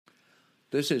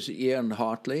This is Ian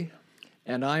Hartley.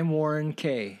 And I'm Warren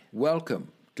Kay.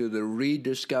 Welcome to the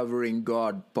Rediscovering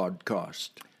God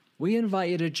podcast. We invite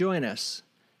you to join us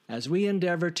as we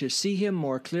endeavor to see Him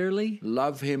more clearly,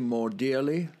 love Him more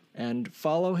dearly, and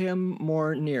follow Him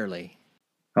more nearly.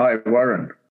 Hi,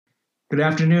 Warren. Good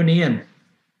afternoon, Ian.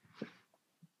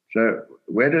 So,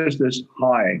 where does this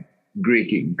hi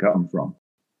greeting come from?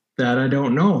 That I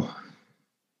don't know.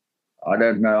 I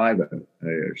don't know either.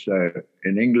 So,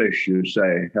 in English, you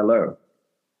say hello.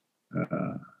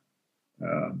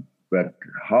 But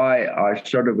hi, I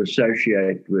sort of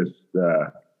associate with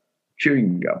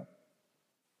chewing gum.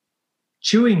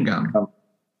 Chewing gum?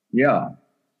 Yeah.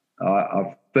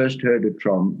 I first heard it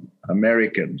from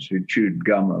Americans who chewed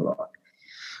gum a lot.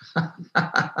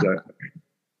 So,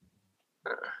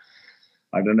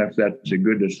 I don't know if that's a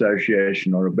good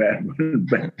association or a bad one,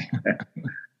 but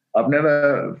I've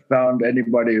never found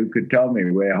anybody who could tell me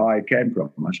where hi came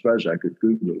from. I suppose I could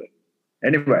Google it.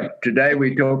 Anyway, today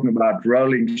we're talking about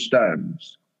Rolling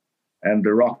Stones and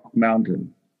the Rock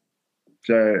Mountain.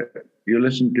 So you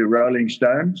listened to Rolling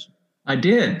Stones? I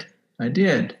did.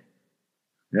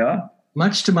 Yeah?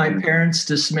 Much to my parents'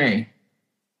 dismay.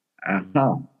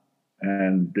 Uh-huh.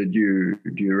 And do you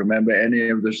remember any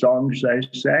of the songs they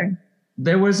sang?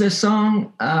 There was a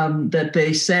song that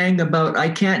they sang about, I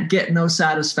can't get no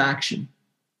satisfaction.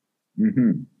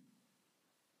 Mm-hmm.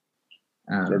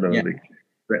 Sort of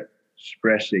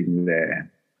expressing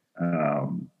their,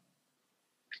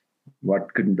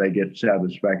 what couldn't they get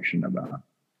satisfaction about?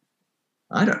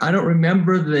 I don't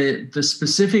remember the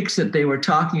specifics that they were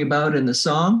talking about in the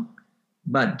song,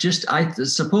 but just I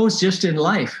suppose just in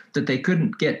life that they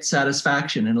couldn't get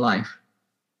satisfaction in life.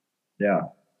 Yeah.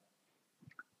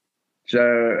 So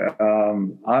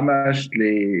I never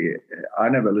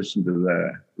listened to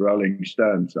the Rolling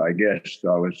Stones. I guess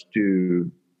I was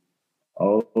too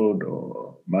old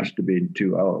or must have been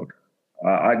too old.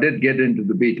 I did get into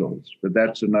the Beatles, but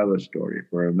that's another story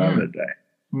for another day.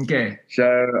 Okay.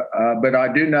 So, but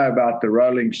I do know about the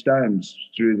Rolling Stones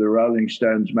through the Rolling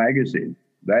Stones magazine.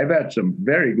 They've had some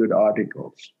very good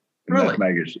articles in that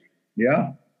magazine.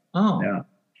 Yeah. Oh. Yeah.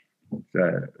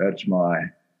 So that's my...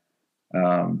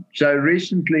 So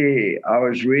recently I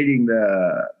was reading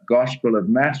the Gospel of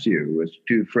Matthew with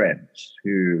two friends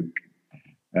who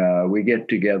we get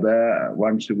together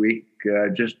once a week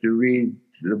just to read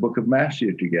the book of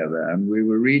Matthew together. And we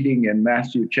were reading in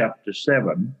Matthew chapter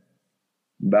 7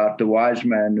 about the wise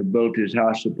man who built his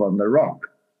house upon the rock.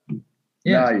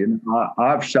 Yes. Now,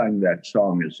 I've sung that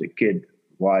song as a kid.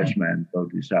 Wise man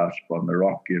built his house upon the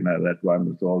rock. You know, that one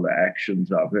with all the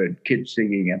actions. I've heard kids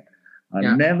singing it.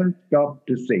 I never stopped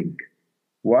to think,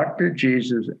 what did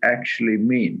Jesus actually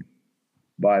mean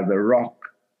by the rock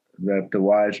that the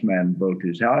wise man built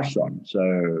his house on?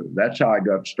 So that's how I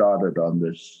got started on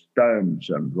the stones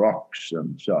and rocks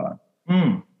and so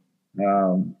on.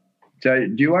 So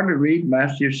do you want to read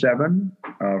Matthew 7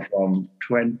 from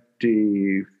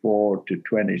 24 to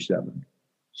 27?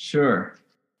 Sure.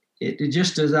 It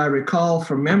just as I recall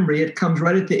from memory, it comes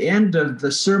right at the end of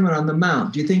the Sermon on the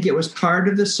Mount. Do you think it was part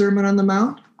of the Sermon on the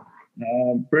Mount?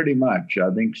 Pretty much. I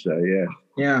think so, yeah.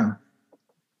 Yeah.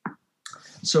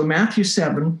 So Matthew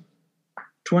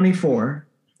 7:24,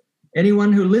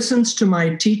 anyone who listens to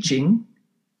my teaching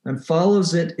and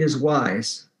follows it is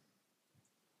wise,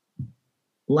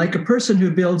 like a person who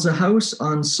builds a house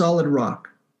on solid rock.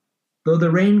 Though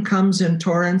the rain comes in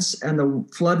torrents and the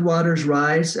floodwaters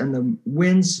rise and the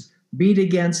winds beat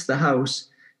against the house,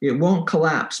 it won't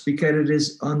collapse because it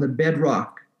is on the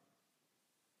bedrock.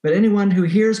 But anyone who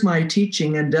hears my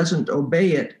teaching and doesn't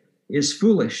obey it is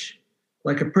foolish,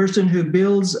 like a person who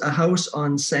builds a house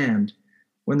on sand.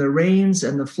 When the rains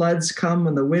and the floods come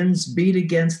and the winds beat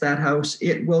against that house,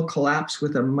 it will collapse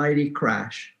with a mighty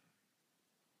crash.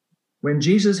 When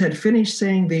Jesus had finished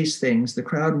saying these things, the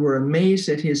crowd were amazed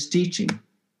at his teaching,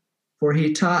 for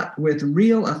he taught with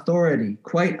real authority,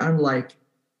 quite unlike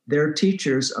their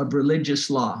teachers of religious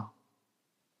law.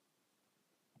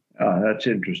 That's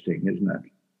interesting, isn't it?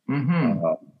 Mm-hmm.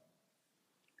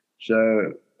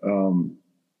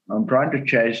 I'm trying to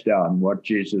chase down what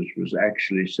Jesus was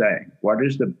actually saying. What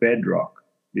is the bedrock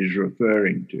he's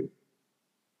referring to?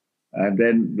 And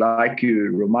then, like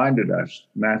you reminded us,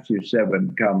 Matthew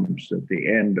 7 comes at the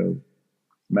end of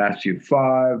Matthew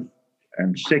 5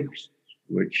 and 6,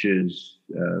 which is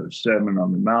Sermon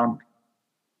on the Mount,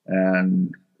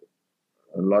 and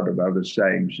a lot of other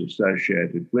sayings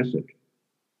associated with it.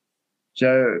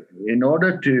 So in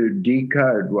order to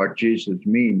decode what Jesus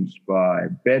means by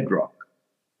bedrock,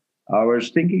 I was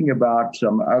thinking about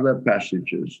some other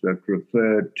passages that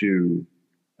refer to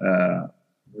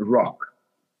rock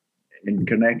in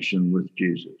connection with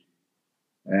Jesus.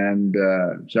 And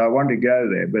so I want to go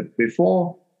there. But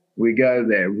before we go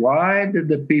there, why did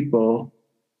the people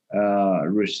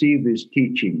receive his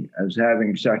teaching as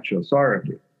having such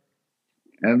authority?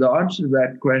 And the answer to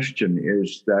that question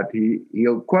is that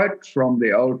he'll quote from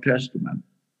the Old Testament,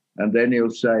 and then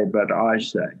he'll say, "But I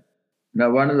say."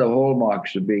 Now, one of the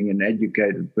hallmarks of being an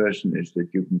educated person is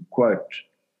that you can quote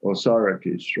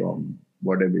authorities from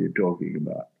whatever you're talking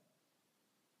about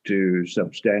to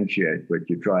substantiate what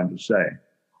you're trying to say.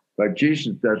 But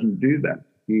Jesus doesn't do that.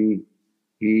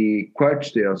 He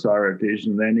quotes the authorities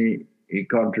and then he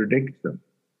contradicts them.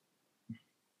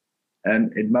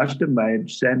 And it must have made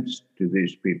sense to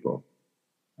these people.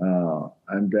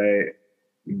 And they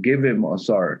give him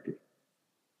authority.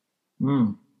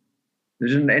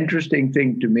 There's an interesting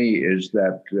thing to me is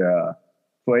that,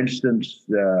 for instance,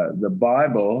 the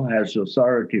Bible has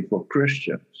authority for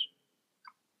Christians,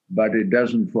 but it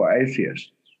doesn't for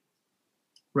atheists.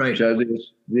 Right. So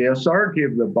the authority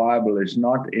of the Bible is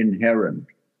not inherent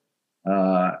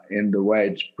in the way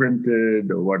it's printed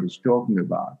or what it's talking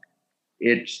about.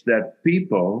 It's that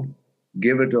people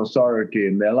give it authority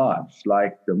in their lives,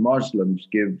 like the Muslims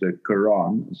give the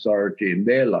Quran authority in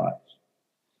their lives.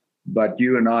 But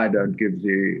you and I don't give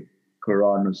the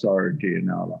Quran authority in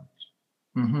our lives.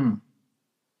 Mm-hmm.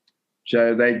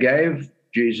 So they gave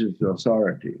Jesus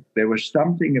authority. There was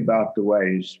something about the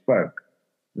way he spoke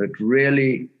that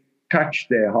really touched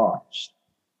their hearts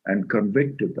and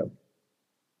convicted them.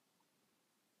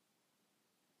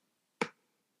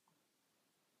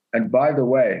 And by the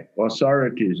way,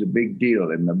 authority is a big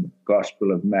deal in the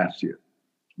Gospel of Matthew.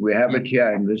 We have it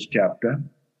here in this chapter.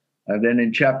 And then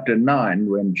in chapter 9,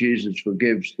 when Jesus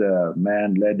forgives the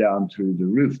man led down through the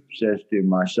roof, says to him,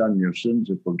 "My son, your sins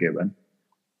are forgiven,"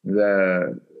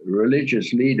 the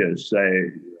religious leaders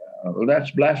say, "Well,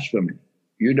 that's blasphemy.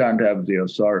 You don't have the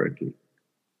authority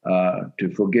to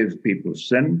forgive people's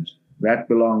sins. That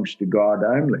belongs to God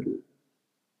only.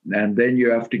 And then you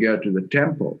have to go to the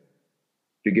temple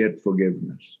to get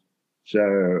forgiveness."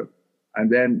 So, and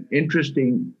then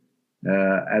interesting,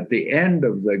 at the end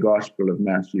of the Gospel of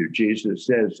Matthew, Jesus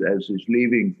says, as he's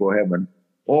leaving for heaven,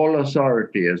 "All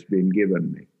authority has been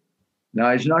given me."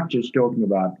 Now, he's not just talking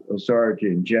about authority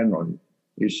in general.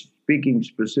 He's speaking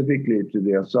specifically to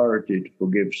the authority to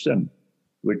forgive sin,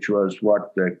 which was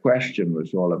what the question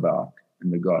was all about in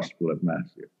the Gospel of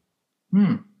Matthew.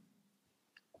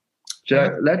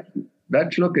 So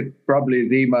let's look at probably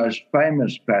the most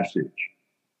famous passage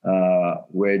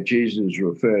where Jesus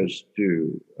refers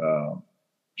to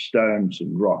stones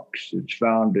and rocks. It's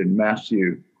found in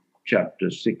Matthew chapter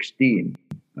 16,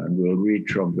 and we'll read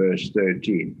from verse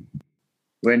 13.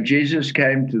 When Jesus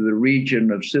came to the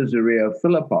region of Caesarea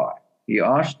Philippi, he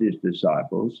asked his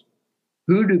disciples,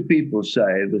 "Who do people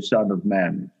say the Son of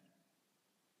Man is?"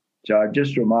 So I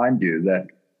just remind you that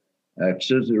at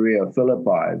Caesarea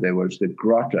Philippi, there was the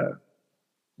grotto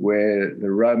where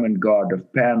the Roman god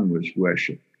of Pan was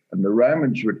worshipped. And the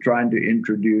Romans were trying to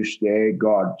introduce their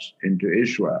gods into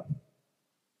Israel.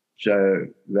 So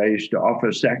they used to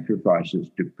offer sacrifices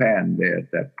to Pan there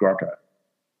at that grotto.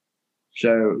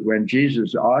 So when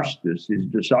Jesus asked this, his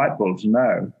disciples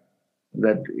know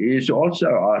that he's also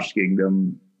asking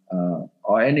them,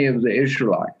 are any of the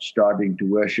Israelites starting to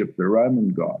worship the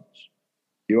Roman gods?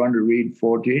 Do you want to read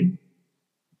 14?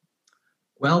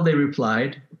 Well, they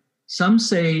replied, "Some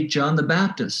say John the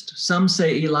Baptist, some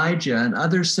say Elijah, and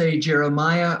others say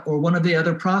Jeremiah or one of the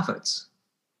other prophets."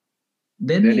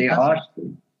 Then he asked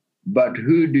them, "But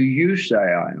who do you say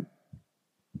I am?"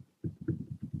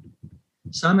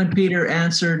 Simon Peter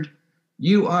answered,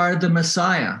 "You are the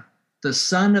Messiah, the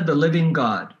Son of the living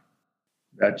God."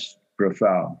 That's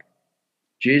profound.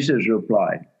 Jesus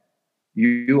replied,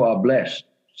 "You are blessed,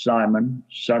 Simon,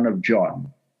 son of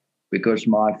John, because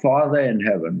my Father in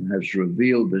heaven has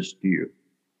revealed this to you.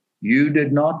 You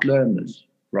did not learn this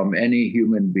from any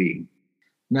human being.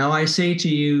 Now I say to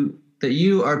you that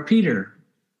you are Peter,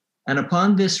 and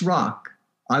upon this rock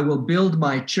I will build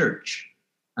my church,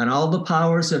 and all the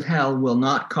powers of hell will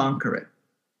not conquer it."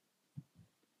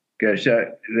 Okay,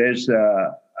 so there's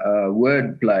a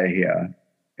word play here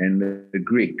in the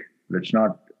Greek that's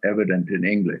not evident in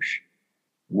English.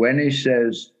 When he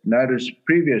says, notice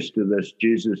previous to this,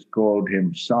 Jesus called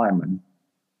him Simon.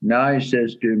 Now he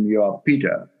says to him, "You are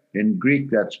Peter." In Greek,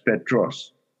 that's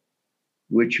Petros,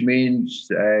 which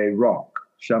means a rock,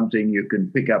 something you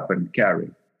can pick up and carry.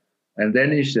 And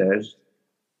then he says,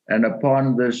 "And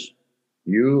upon this,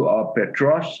 you are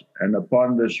Petros," and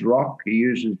upon this rock, he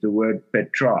uses the word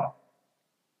Petra,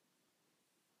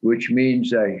 which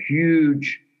means a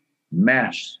huge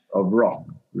mass of rock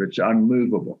that's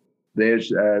unmovable.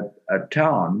 there's a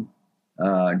town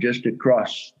just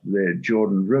across the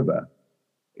Jordan River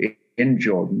in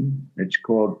Jordan. It's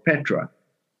called Petra.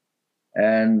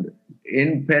 And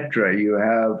in Petra, you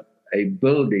have a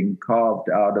building carved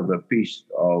out of a piece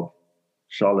of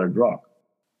solid rock.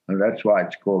 And that's why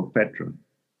it's called Petra.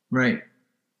 Right.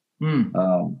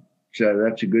 So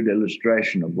that's a good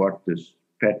illustration of what this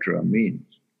Petra means.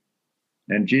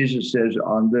 And Jesus says,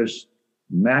 on this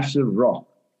massive rock,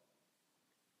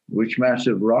 which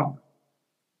massive rock?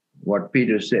 What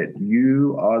Peter said,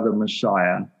 you are the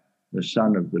Messiah, the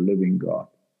Son of the living God.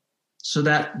 So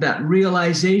that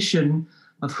realization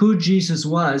of who Jesus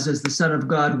was as the Son of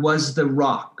God was the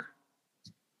rock.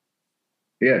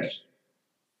 Yes.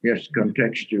 Yes,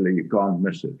 contextually, you can't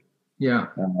miss it. Yeah.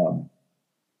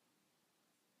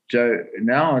 So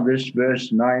now this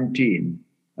verse 19,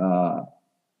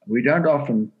 we don't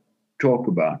often talk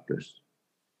about this.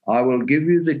 I will give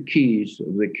you the keys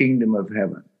of the kingdom of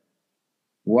heaven.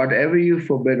 Whatever you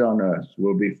forbid on earth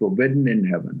will be forbidden in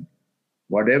heaven.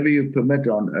 Whatever you permit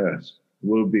on earth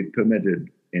will be permitted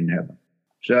in heaven.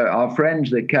 So our friends,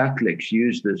 the Catholics,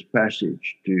 use this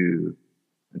passage to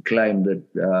claim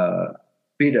that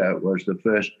Peter was the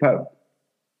first pope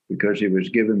because he was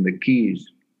given the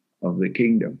keys of the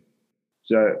kingdom.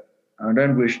 So I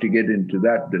don't wish to get into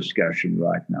that discussion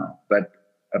right now, but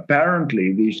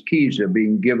apparently these keys are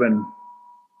being given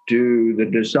to the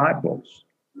disciples.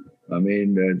 I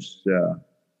mean, there's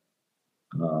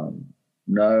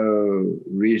no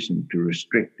reason to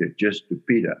restrict it just to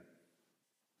Peter.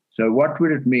 So what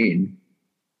would it mean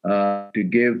to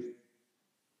give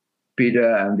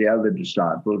Peter and the other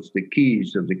disciples the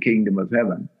keys of the kingdom of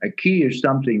heaven? A key is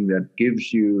something that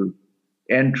gives you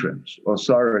entrance,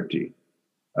 authority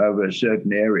over a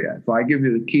certain area. If I give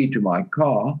you the key to my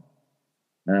car,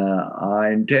 I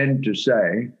intend to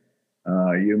say,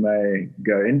 you may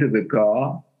go into the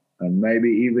car and maybe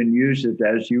even use it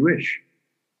as you wish.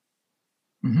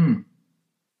 Mm-hmm.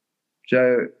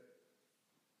 So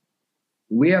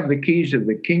we have the keys of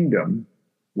the kingdom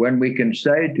when we can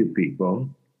say to people,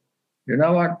 you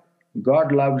know what?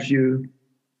 God loves you.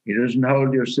 He doesn't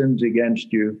hold your sins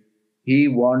against you. He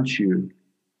wants you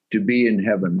to be in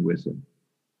heaven with him.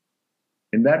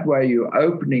 In that way, you're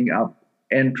opening up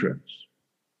entrance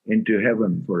into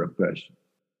heaven for a person.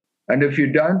 And if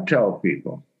you don't tell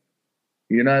people,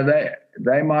 you know,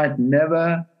 they might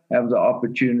never have the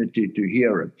opportunity to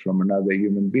hear it from another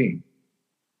human being.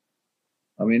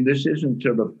 I mean, this isn't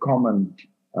sort of common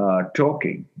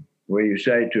talking where you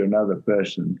say to another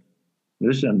person,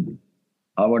 listen,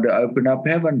 I want to open up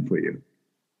heaven for you.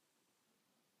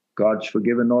 God's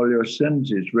forgiven all your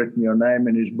sins. He's written your name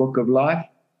in his book of life.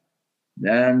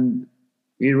 And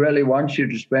he really wants you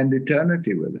to spend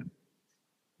eternity with him.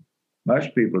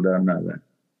 Most people don't know that.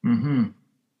 Mm-hmm.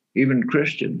 Even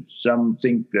Christians, some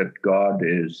think that God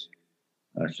is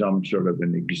some sort of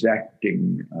an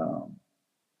exacting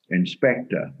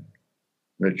inspector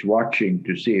that's watching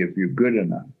to see if you're good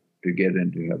enough to get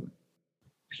into heaven.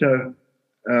 So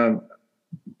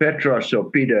Petros,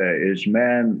 or Peter, is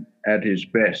man at his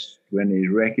best when he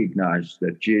recognized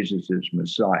that Jesus is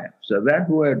Messiah. So that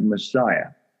word Messiah,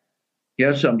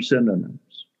 here's some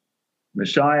synonyms.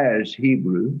 Messiah is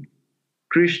Hebrew.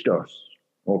 Christos,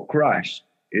 or Christ,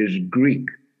 is Greek.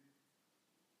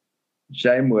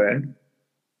 Same word.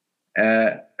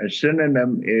 A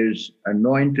synonym is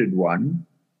anointed one.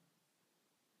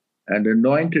 And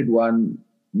anointed one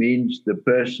means the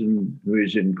person who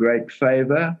is in great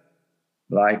favor,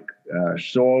 like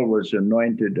Saul was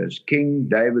anointed as king,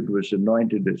 David was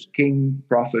anointed as king,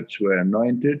 prophets were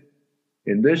anointed.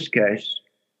 In this case,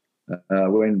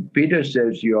 when Peter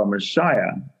says you are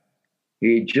Messiah,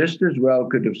 he just as well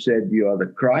could have said you are the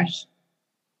Christ,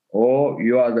 or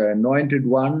you are the anointed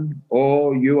one,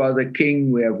 or you are the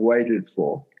king we have waited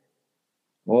for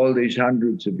all these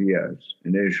hundreds of years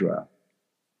in Israel.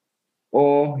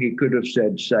 Or he could have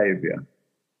said Savior.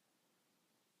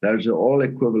 Those are all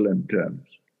equivalent terms.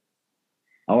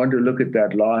 I want to look at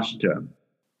that last term,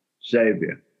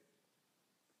 Savior.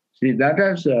 See, that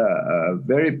has a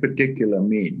very particular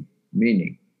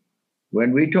meaning.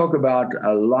 When we talk about a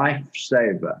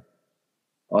lifesaver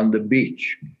on the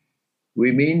beach,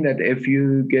 we mean that if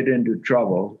you get into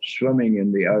trouble swimming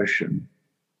in the ocean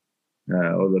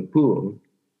or the pool,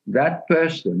 that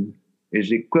person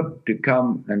is equipped to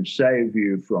come and save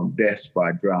you from death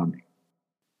by drowning.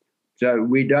 So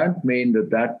we don't mean that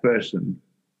that person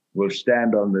will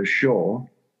stand on the shore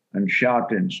and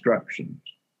shout instructions.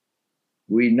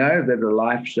 We know that a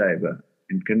lifesaver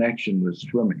in connection with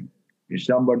swimming is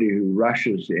somebody who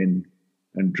rushes in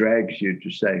and drags you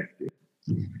to safety.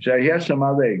 So here's some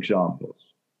other examples.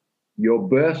 your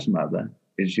birth mother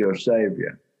is your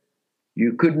savior.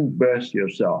 You couldn't birth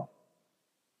yourself.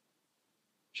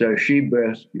 So she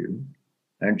birthed you,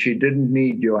 and she didn't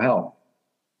need your help.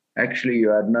 Actually, you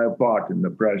had no part in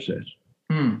the process.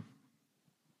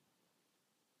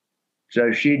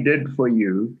 So she did for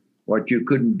you what you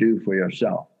couldn't do for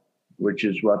yourself, which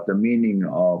is what the meaning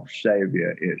of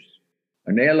savior is.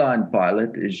 An airline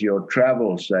pilot is your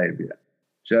travel savior.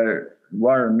 So,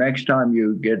 Warren, next time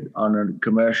you get on a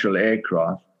commercial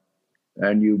aircraft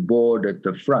and you board at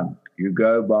the front, you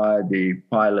go by the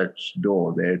pilot's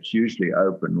door there. It's usually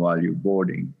open while you're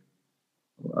boarding.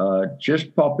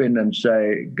 Just pop in and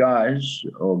say, guys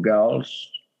or gals,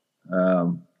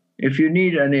 if you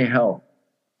need any help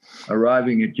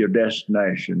arriving at your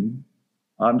destination,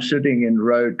 I'm sitting in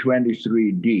row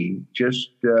 23D. Just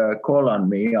call on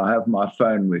me. I have my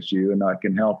phone with you and I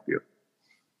can help you.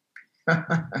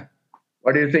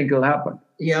 What do you think will happen?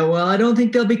 Yeah, well, I don't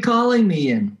think they'll be calling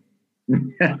me in.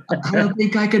 I don't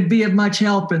think I could be of much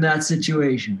help in that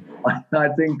situation. I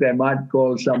think they might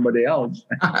call somebody else.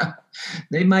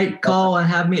 They might call and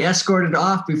have me escorted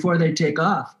off before they take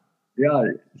off. Yeah,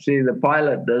 see, the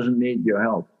pilot doesn't need your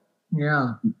help.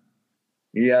 Yeah.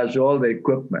 He has all the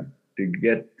equipment to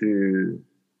get to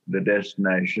the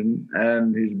destination,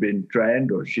 and he's been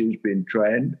trained or she's been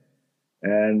trained.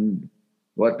 And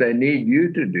what they need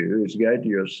you to do is go to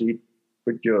your seat,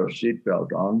 put your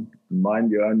seatbelt on, and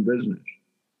mind your own business.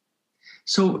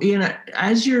 So, Ian,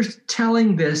 as you're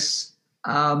telling this,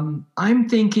 I'm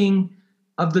thinking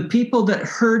of the people that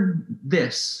heard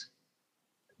this,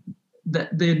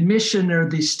 that the admission or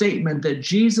the statement that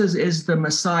Jesus is the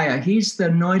Messiah, he's the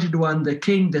anointed one, the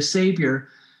King, the Savior,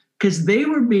 because they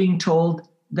were being told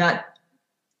that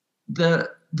the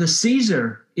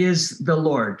Caesar is the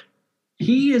Lord.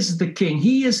 He is the King.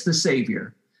 He is the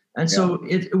Savior. And so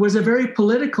it was a very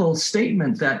political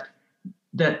statement that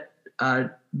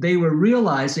they were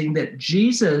realizing that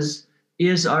Jesus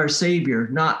is our Savior,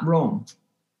 not Rome.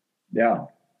 Yeah.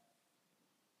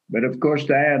 But of course,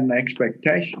 they had an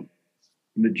expectation.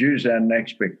 The Jews had an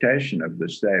expectation of the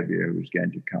Savior who was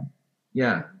going to come.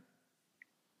 Yeah.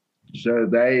 So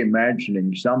they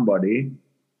imagining somebody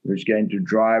who's going to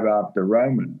drive out the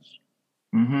Romans.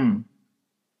 Mm-hmm.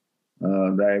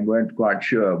 They weren't quite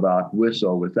sure about with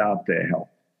or without their help.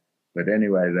 But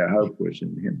anyway, their hope was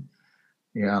in him.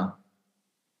 Yeah.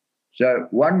 So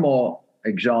one more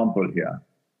example here.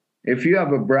 If you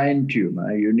have a brain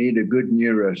tumor, you need a good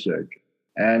neurosurgeon.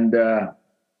 And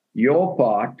your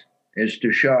part is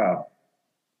to show up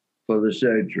for the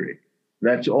surgery.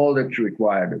 That's all that's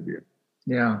required of you.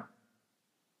 Yeah.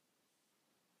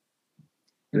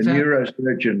 The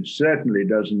neurosurgeon certainly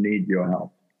doesn't need your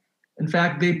help. In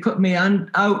fact, they put me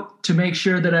out to make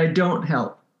sure that I don't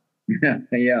help.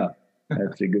 Yeah,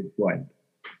 that's a good point.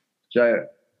 So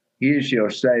he's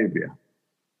your savior.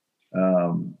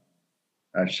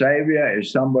 A savior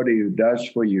is somebody who does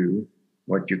for you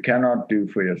what you cannot do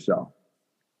for yourself.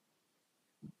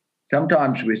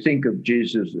 Sometimes we think of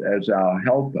Jesus as our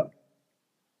helper.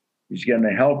 He's going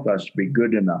to help us be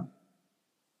good enough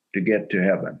to get to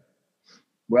heaven.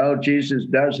 Well, Jesus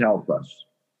does help us,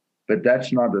 but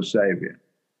that's not a savior.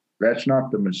 That's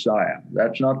not the Messiah.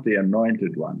 That's not the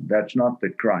anointed one. That's not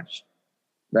the Christ.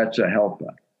 That's a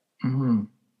helper,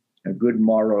 a good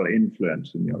moral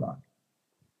influence in your life.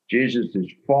 Jesus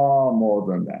is far more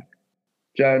than that.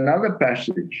 So another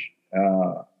passage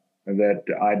that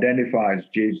identifies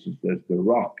Jesus as the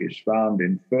rock is found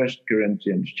in 1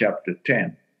 Corinthians chapter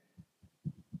 10.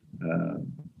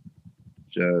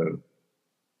 So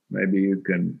maybe you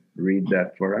can read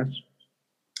that for us.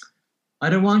 I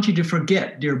don't want you to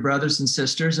forget, dear brothers and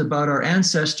sisters, about our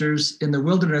ancestors in the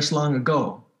wilderness long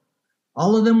ago.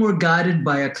 All of them were guided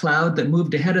by a cloud that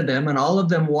moved ahead of them, and all of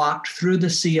them walked through the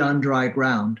sea on dry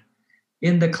ground.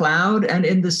 In the cloud and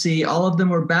in the sea, all of them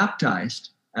were baptized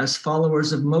as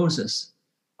followers of Moses.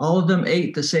 All of them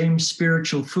ate the same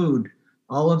spiritual food.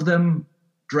 All of them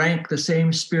drank the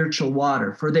same spiritual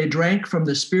water, for they drank from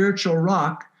the spiritual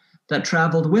rock that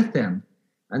traveled with them,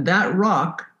 and that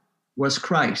rock was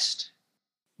Christ.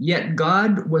 Yet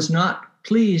God was not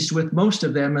pleased with most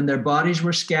of them, and their bodies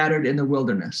were scattered in the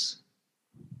wilderness.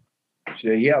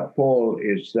 So here Paul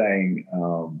is saying,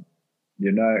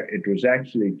 it was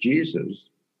actually Jesus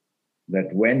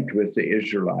that went with the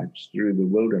Israelites through the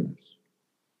wilderness.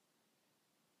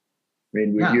 I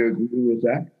mean, would you agree with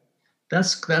that?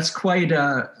 That's quite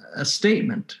a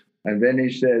statement. And then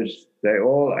he says they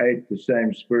all ate the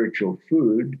same spiritual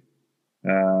food.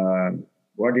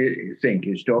 What do you think?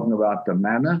 He's talking about the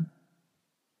manna?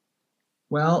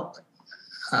 Well,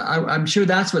 I'm sure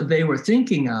that's what they were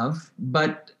thinking of,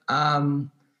 but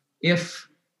if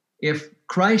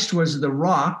Christ was the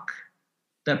rock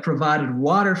that provided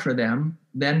water for them,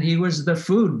 then he was the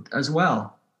food as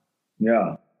well.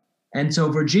 Yeah. And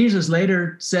so for Jesus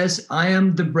later says, I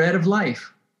am the bread of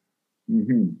life.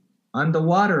 Mm-hmm. I'm the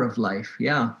water of life.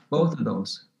 Yeah, both of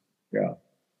those. Yeah.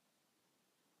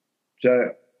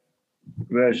 So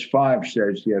verse 5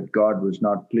 says, yet God was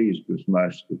not pleased with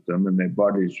most of them, and their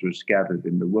bodies were scattered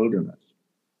in the wilderness.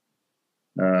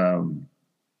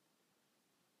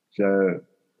 So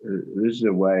this is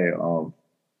a way of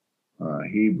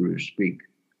Hebrews speak.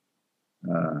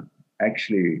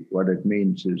 Actually, what it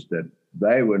means is that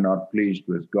they were not pleased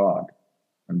with God,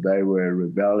 and they were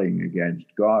rebelling against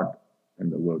God in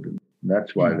the wilderness. And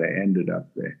that's why they ended up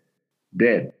there,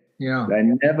 dead. Yeah. They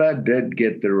never did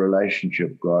get the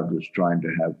relationship God was trying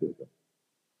to have with them.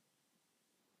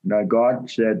 Now, God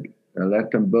said,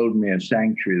 let them build me a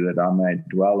sanctuary that I may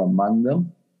dwell among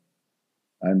them.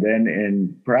 And then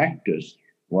in practice,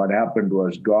 what happened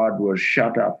was God was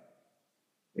shut up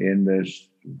in this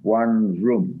one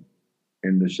room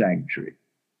in the sanctuary.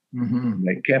 Mm-hmm.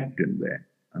 They kept him there.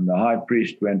 And the high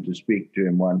priest went to speak to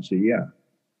him once a year.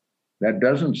 That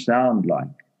doesn't sound like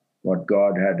what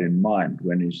God had in mind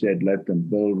when he said, let them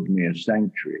build me a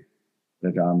sanctuary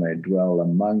that I may dwell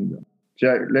among them.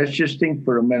 So let's just think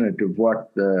for a minute of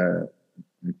what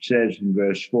it says in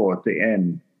verse 4 at the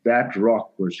end. That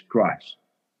rock was Christ.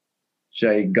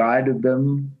 So he guided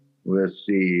them with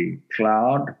the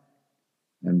cloud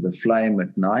and the flame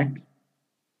at night.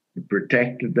 He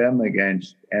protected them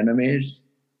against enemies.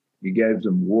 He gave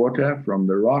them water from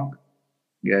the rock,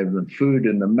 gave them food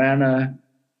in the manna.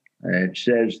 It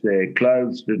says their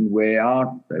clothes didn't wear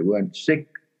out. They weren't sick.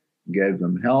 He gave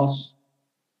them health.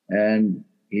 And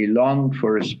he longed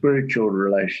for a spiritual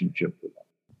relationship with them.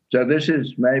 So this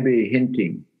is maybe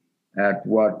hinting at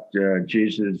what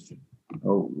Jesus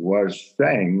was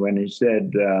saying when he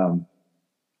said, the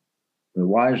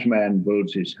wise man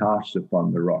builds his house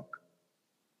upon the rock.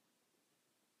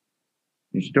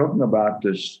 He's talking about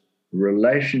this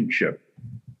relationship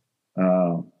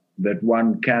that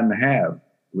one can have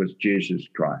with Jesus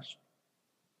Christ,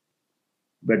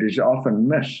 but is often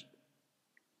missed.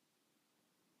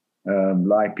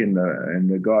 Like in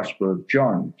the Gospel of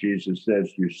John, Jesus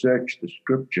says, you search the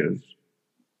scriptures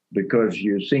because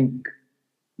you think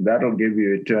that'll give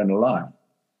you eternal life,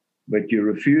 but you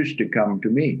refuse to come to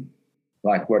me.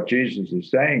 Like what Jesus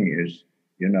is saying is,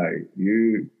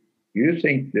 you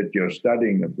think that your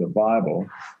studying of the Bible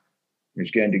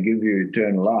is going to give you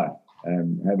eternal life,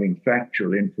 and having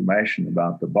factual information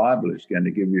about the Bible is going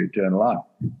to give you eternal life.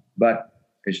 But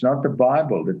it's not the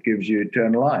Bible that gives you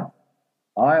eternal life.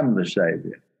 I am the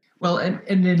Savior. Well, and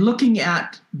in looking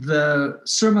at the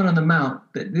Sermon on the Mount,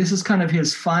 this is kind of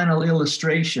his final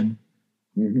illustration.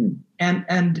 Mm-hmm.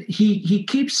 And he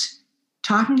keeps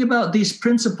talking about these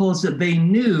principles that they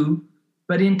knew,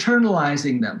 but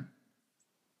internalizing them.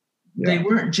 Yeah. They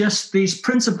weren't just these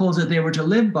principles that they were to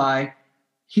live by.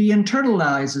 He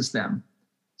internalizes them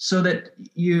so that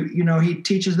he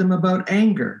teaches them about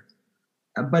anger,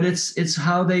 but it's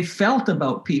how they felt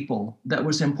about people that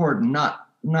was important,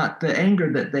 not the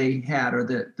anger that they had or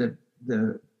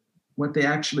the what they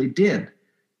actually did.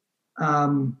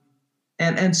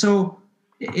 And so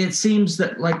it seems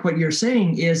that, like what you're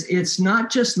saying, is it's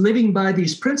not just living by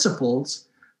these principles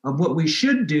of what we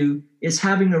should do, it's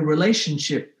having a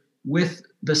relationship with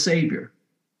the Savior.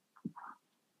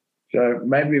 So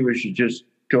maybe we should just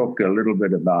talk a little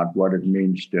bit about what it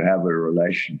means to have a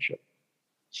relationship.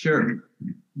 Sure.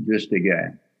 Just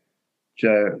again.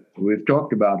 So we've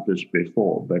talked about this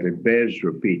before, but it bears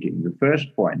repeating. The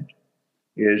first point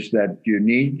is that you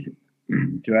need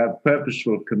to have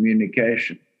purposeful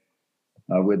communication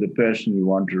with the person you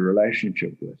want a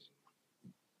relationship with.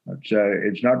 So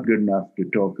it's not good enough to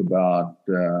talk about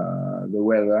the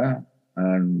weather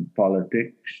and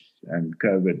politics and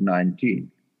COVID-19.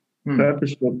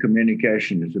 Purposeful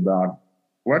communication is about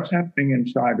what's happening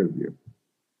inside of you.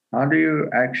 How do you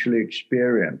actually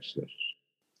experience this?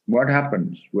 What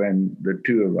happens when the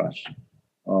two of us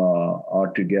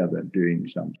are together doing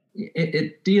something?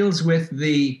 It deals with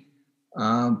the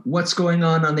what's going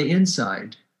on the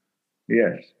inside.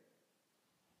 Yes.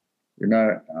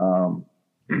 To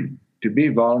be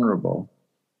vulnerable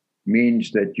means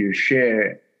that you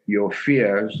share your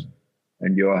fears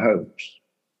and your hopes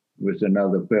with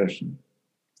another person.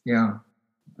 Yeah.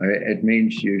 It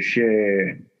means you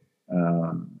share,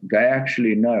 they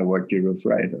actually know what you're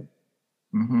afraid of.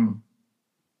 Mm-hmm.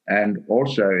 And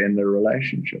also in the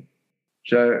relationship.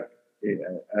 So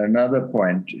another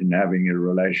point in having a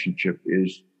relationship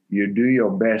is you do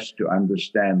your best to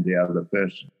understand the other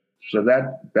person. So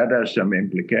that has some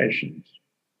implications.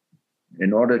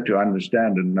 In order to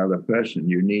understand another person,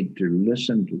 you need to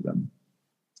listen to them.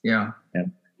 Yeah.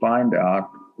 And find out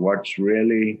what's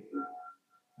really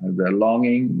the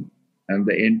longing and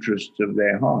the interests of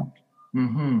their heart.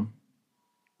 Mm-hmm.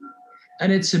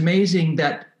 And it's amazing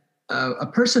that a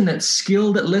person that's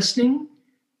skilled at listening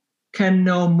can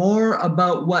know more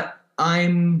about what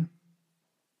I'm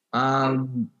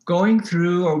going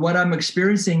through or what I'm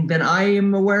experiencing than I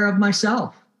am aware of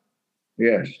myself.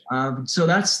 Yes. So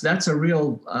that's a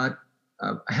real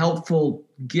helpful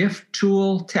gift,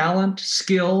 tool, talent,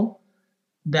 skill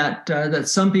that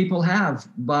some people have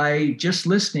by just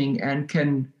listening and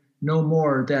can know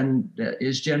more than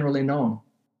is generally known.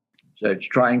 So it's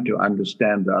trying to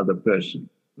understand the other person,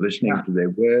 listening to their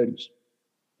words,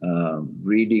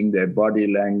 reading their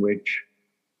body language,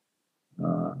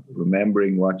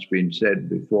 remembering what's been said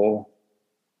before.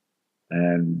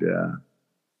 And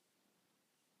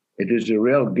it is a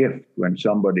real gift when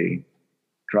somebody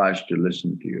tries to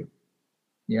listen to you.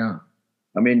 Yeah.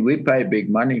 I mean, we pay big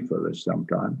money for this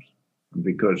sometimes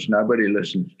because nobody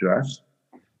listens to us.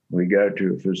 We go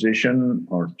to a physician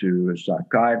or to a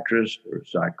psychiatrist or a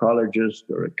psychologist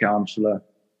or a counselor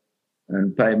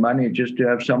and pay money just to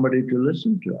have somebody to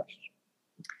listen to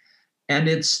us. And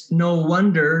it's no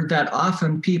wonder that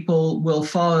often people will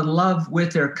fall in love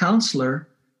with their counselor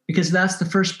because that's the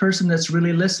first person that's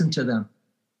really listened to them.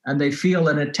 And they feel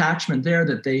an attachment there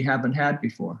that they haven't had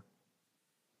before.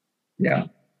 Yeah.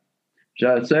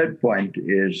 So a third point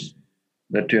is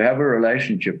that to have a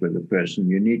relationship with a person,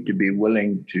 you need to be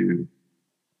willing to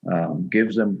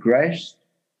give them grace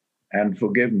and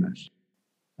forgiveness.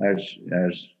 As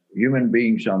human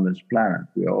beings on this planet,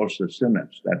 we are also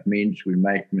sinners. That means we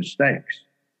make mistakes.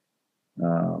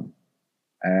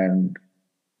 And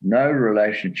no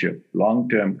relationship,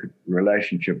 long-term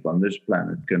relationship on this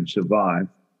planet can survive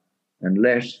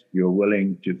unless you're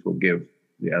willing to forgive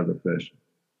the other person.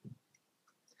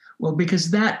 Well, because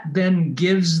that then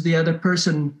gives the other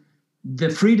person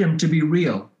the freedom to be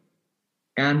real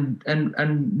and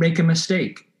make a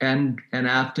mistake and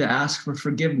have to ask for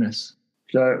forgiveness.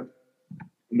 So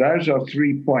those are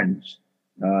 3 points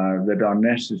that are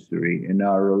necessary in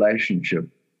our relationship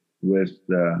with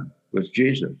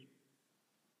Jesus,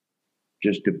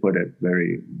 just to put it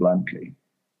very bluntly.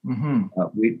 Mm-hmm.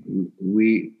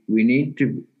 We need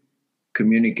to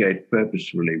communicate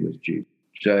purposefully with Jesus.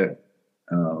 So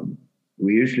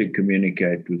we usually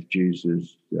communicate with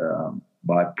Jesus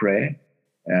by prayer.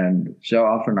 And so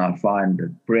often I find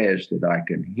that prayers that I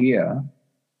can hear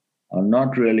are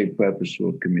not really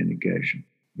purposeful communication.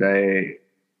 They're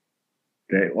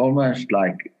almost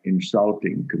like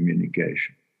insulting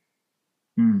communication.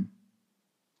 Mm.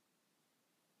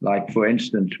 Like, for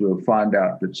instance, we'll find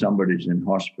out that somebody's in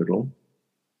hospital.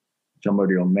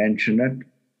 Somebody will mention it,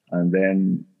 and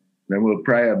then we'll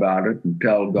pray about it and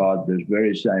tell God this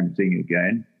very same thing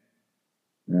again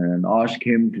and ask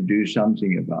him to do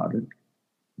something about it.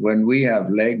 When we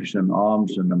have legs and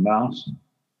arms and a mouth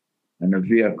and a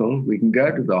vehicle, we can go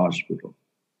to the hospital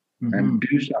and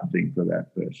do something for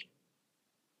that person.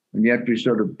 And yet we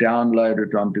sort of download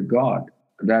it onto God.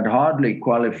 That hardly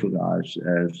qualifies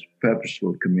as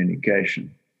purposeful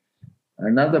communication.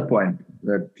 Another point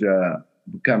that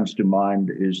comes to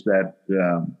mind is that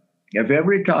if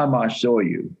every time I saw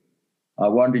you, I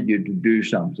wanted you to do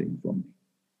something for me,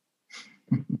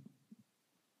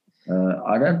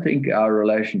 I don't think our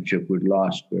relationship would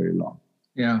last very long.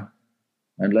 Yeah.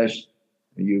 Unless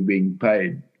you're being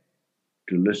paid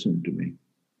to listen to me.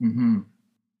 Mm-hmm.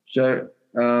 So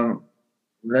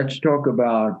let's talk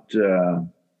about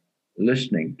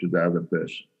listening to the other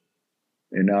person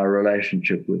in our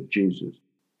relationship with Jesus.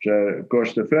 So, of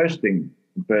course, the first thing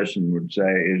a person would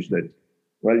say is that,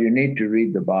 well, you need to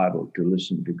read the Bible to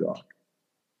listen to God.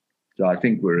 So I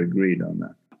think we're agreed on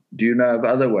that. Do you know of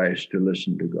other ways to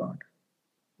listen to God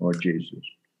or Jesus?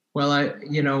 Well,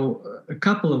 a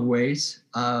couple of ways.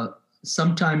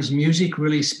 Sometimes music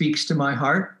really speaks to my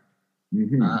heart.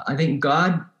 Mm-hmm. I think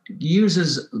God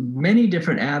uses many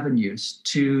different avenues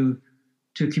to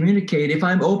communicate if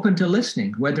I'm open to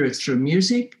listening, whether it's through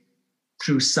music,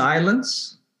 through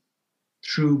silence,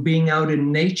 through being out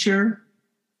in nature.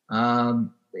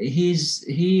 He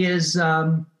is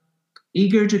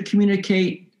eager to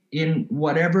communicate in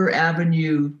whatever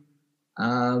avenue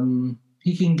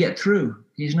he can get through.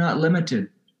 He's not limited.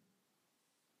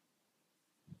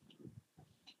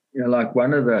 You know, like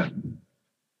one of the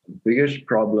biggest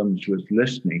problems with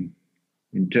listening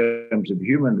in terms of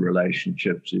human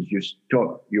relationships is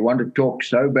you want to talk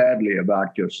so badly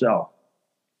about yourself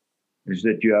is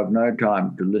that you have no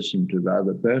time to listen to the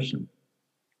other person.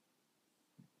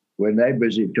 when they're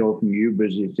busy talking, you're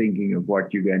busy thinking of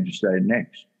what you're going to say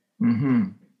next. Mm-hmm.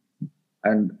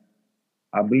 And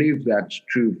I believe that's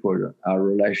true for our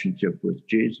relationship with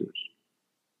Jesus,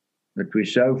 that we're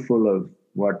so full of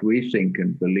what we think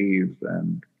and believe,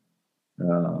 and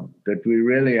that we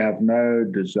really have no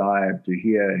desire to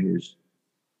hear his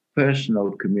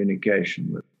personal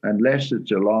communication with, unless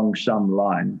it's along some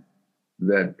line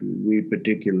that we're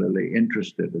particularly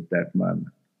interested at that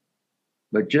moment.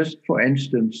 But just for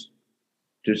instance,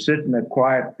 to sit in a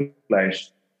quiet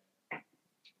place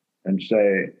and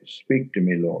say, "Speak to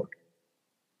me, Lord.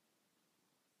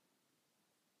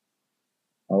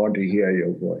 I want to hear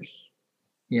your voice."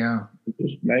 Yeah.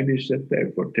 Just maybe sit there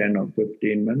for 10 or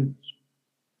 15 minutes.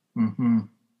 Mm-hmm.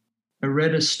 I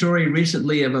read a story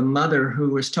recently of a mother who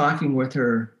was talking with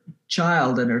her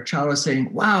child, and her child was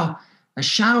saying, "Wow, a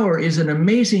shower is an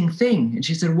amazing thing." And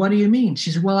she said, "What do you mean?"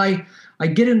 She said, "Well, I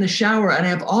get in the shower and I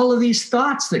have all of these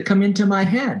thoughts that come into my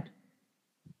head."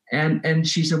 And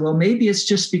she said, "Well, maybe it's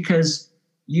just because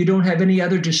you don't have any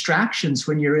other distractions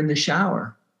when you're in the shower.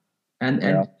 And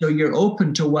so you're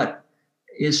open to what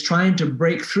is trying to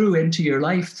break through into your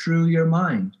life through your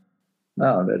mind."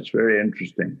 Oh, that's very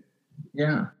interesting.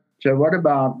 Yeah. So what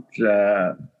about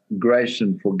grace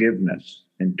and forgiveness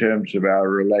in terms of our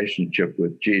relationship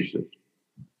with Jesus?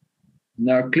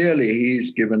 Now, clearly,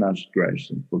 he's given us grace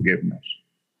and forgiveness.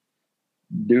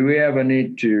 Do we ever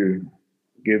need to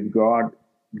give God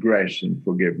grace and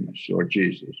forgiveness, or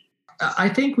Jesus? I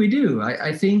think we do.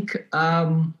 I think,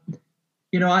 I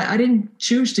didn't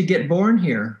choose to get born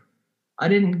here. I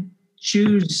didn't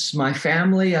choose my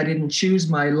family. I didn't choose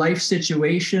my life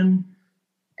situation.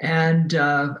 And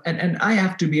I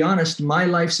have to be honest, my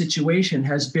life situation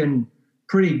has been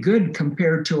pretty good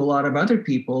compared to a lot of other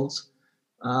people's.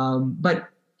 But,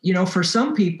 for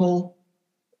some people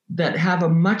that have a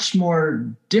much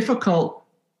more difficult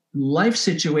life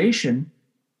situation,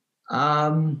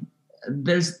 I'm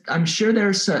sure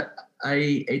there's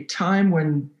a time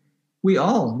when we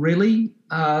all really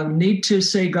need to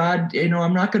say, "God,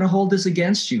 I'm not going to hold this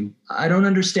against you. I don't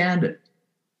understand it.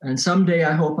 And someday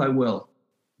I hope I will."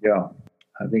 Yeah,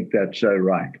 I think that's so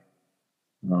right.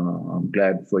 I'm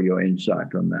glad for your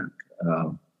insight on that.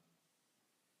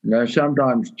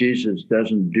 Sometimes Jesus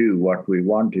doesn't do what we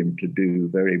want him to do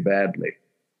very badly.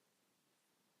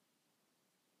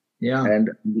 Yeah. And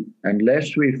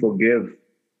unless we forgive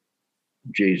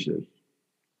Jesus,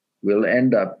 we'll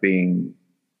end up being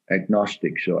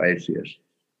agnostics or atheists.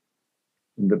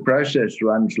 And the process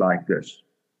runs like this.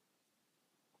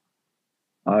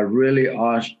 I really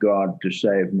asked God to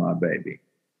save my baby.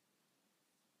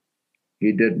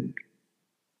 He didn't.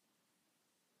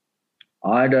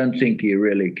 I don't think he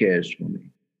really cares for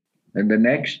me. And the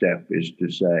next step is to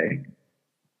say,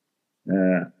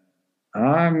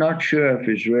 I'm not sure if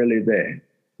he's really there.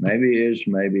 Maybe he is,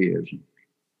 maybe he isn't.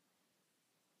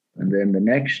 And then the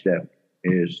next step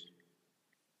is,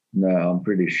 no, I'm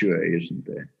pretty sure he isn't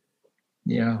there.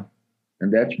 Yeah.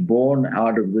 And that's born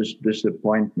out of this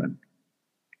disappointment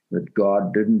that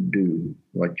God didn't do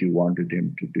what you wanted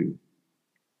him to do.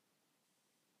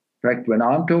 In fact, when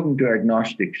I'm talking to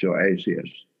agnostics or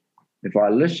atheists, if I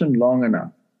listen long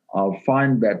enough, I'll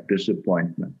find that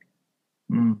disappointment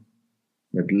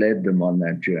that led them on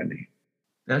that journey.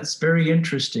 That's very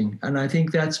interesting. And I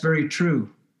think that's very true.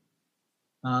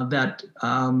 That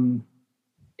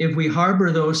if we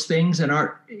harbor those things and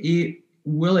aren't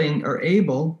willing or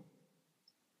able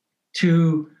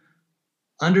to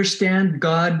understand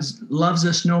God loves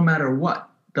us no matter what,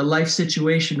 the life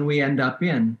situation we end up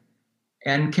in,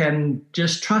 and can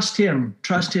just trust him,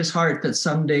 trust his heart that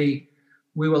someday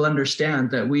we will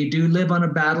understand that we do live on a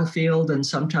battlefield and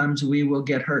sometimes we will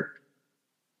get hurt.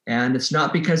 And it's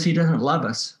not because he doesn't love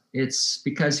us. It's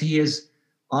because he is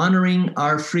honoring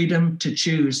our freedom to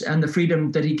choose and the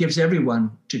freedom that he gives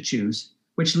everyone to choose,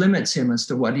 which limits him as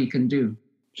to what he can do.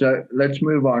 So let's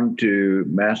move on to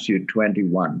Matthew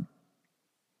 21,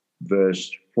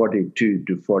 verse 42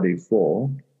 to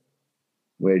 44,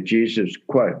 where Jesus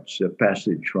quotes a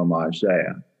passage from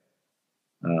Isaiah.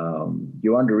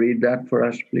 You want to read that for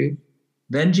us, please?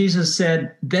 Then Jesus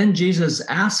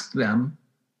asked them,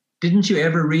 "Didn't you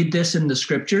ever read this in the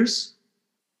scriptures?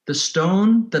 The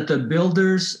stone that the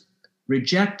builders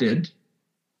rejected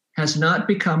has now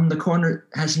become the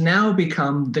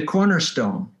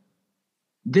cornerstone.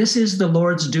 This is the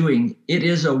Lord's doing. It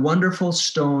is a wonderful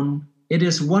stone. It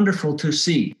is wonderful to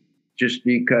see." Just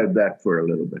decode that for a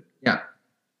little bit. Yeah.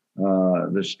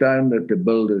 The stone that the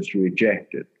builders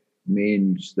rejected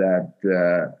means that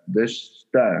this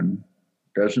stone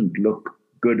doesn't look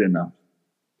good enough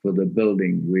for the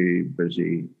building we're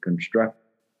busy constructing.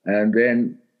 And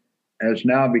then has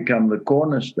now become the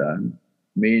cornerstone,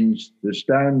 means the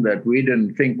stone that we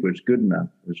didn't think was good enough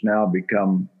has now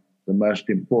become the most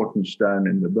important stone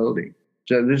in the building.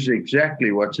 So this is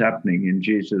exactly what's happening in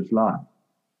Jesus' life.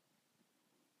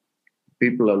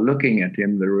 People are looking at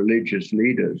him, the religious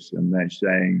leaders, and they're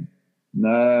saying,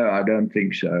 no, I don't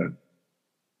think so.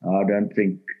 I don't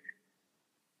think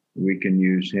we can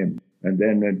use him. And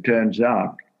then it turns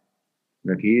out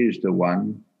that he is the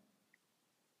one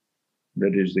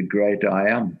that is the great I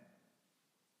am.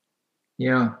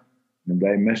 Yeah. And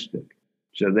they missed it.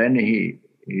 So then he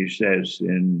says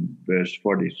in verse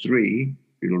 43,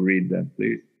 you'll read that,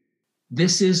 please.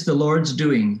 This is the Lord's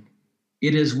doing.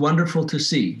 It is wonderful to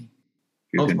see.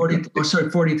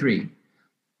 43.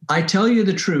 I tell you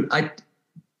the truth.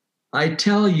 I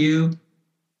tell you,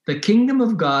 the kingdom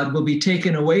of God will be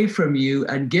taken away from you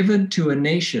and given to a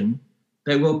nation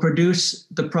that will produce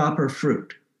the proper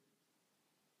fruit.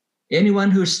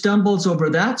 Anyone who stumbles over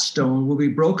that stone will be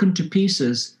broken to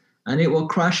pieces, and it will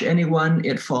crush anyone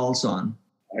it falls on.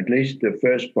 At least the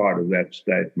first part of that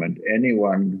statement,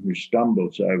 anyone who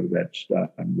stumbles over that stone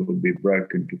will be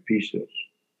broken to pieces.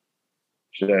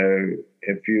 So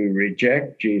if you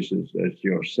reject Jesus as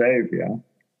your Savior,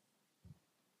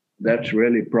 that's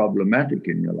really problematic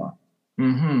in your life.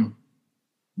 Mm-hmm.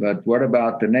 But what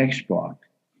about the next part?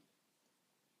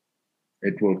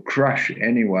 It will crush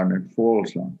anyone it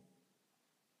falls on.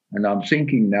 And I'm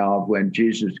thinking now of when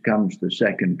Jesus comes the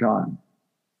second time,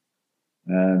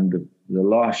 and the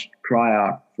lost cry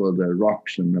out for the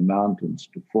rocks and the mountains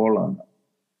to fall on them.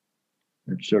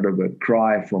 It's sort of a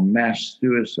cry for mass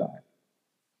suicide,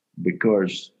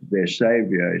 because their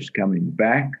Savior is coming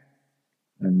back,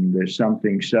 and there's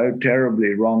something so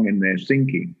terribly wrong in their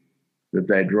thinking that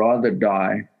they'd rather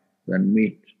die than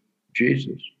meet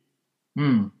Jesus.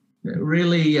 It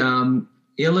really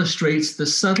illustrates the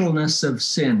subtleness of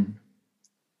sin.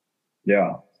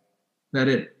 Yeah. That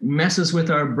it messes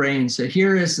with our brains. So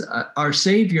here is our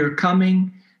Savior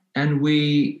coming, and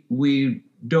we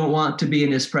don't want to be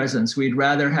in his presence. We'd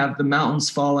rather have the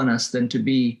mountains fall on us than to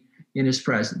be in his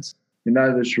presence. You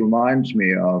know, this reminds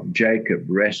me of Jacob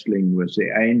wrestling with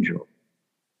the angel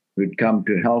who'd come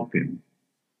to help him,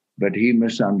 but he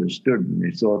misunderstood and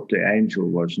he thought the angel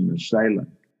was an assailant.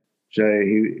 So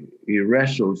he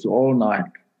wrestles all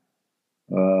night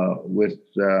with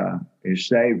his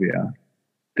Savior,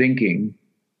 thinking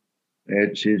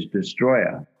it's his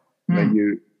destroyer. And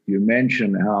you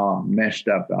mention how messed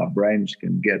up our brains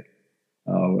can get.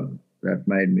 That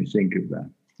made me think of that.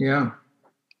 Yeah.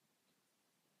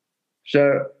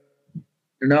 So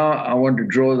now I want to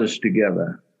draw this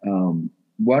together.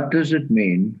 What does it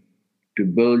mean to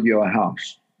build your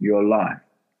house, your life,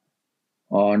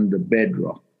 on the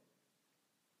bedrock?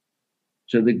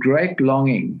 So the great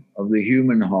longing of the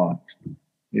human heart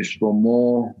is for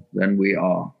more than we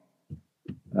are.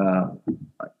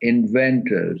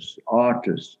 Inventors,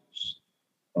 artists,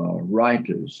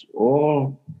 writers,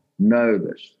 all know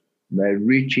this. They're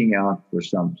reaching out for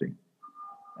something.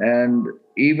 And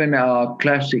even our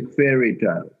classic fairy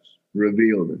tales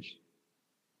reveal this.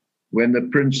 When the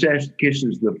princess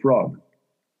kisses the frog,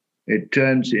 it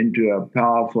turns into a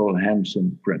powerful,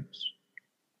 handsome prince.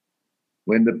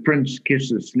 When the prince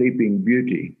kisses Sleeping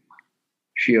Beauty,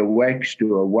 she awakes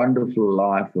to a wonderful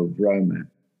life of romance.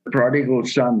 The prodigal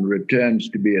son returns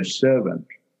to be a servant.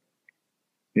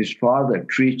 His father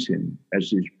treats him as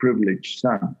his privileged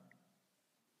son.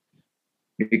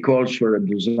 He calls for a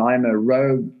designer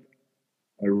robe,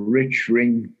 a rich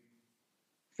ring,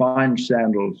 fine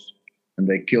sandals, and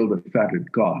they kill the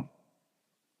fatted calf.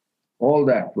 All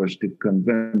that was to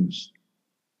convince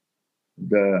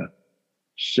the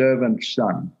servant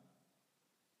son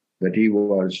that he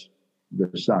was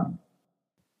the son.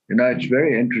 You know, it's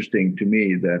very interesting to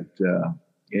me that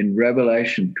in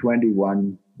Revelation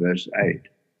 21, verse 8,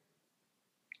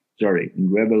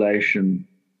 in Revelation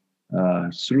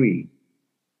 3,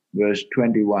 verse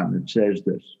 21, it says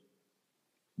this: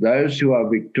 those who are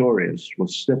victorious will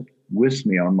sit with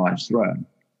me on my throne,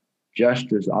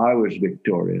 just as I was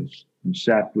victorious and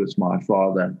sat with my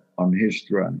Father on his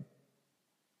throne.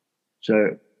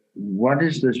 So what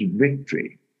is this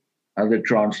victory? Other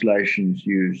translations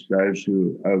use those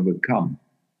who overcome.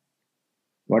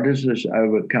 What is this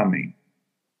overcoming?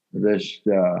 This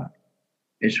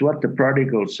is what the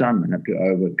prodigal son had to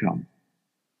overcome.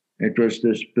 It was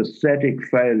this pathetic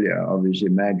failure of his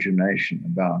imagination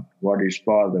about what his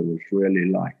father was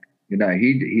really like. You know,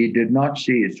 he did not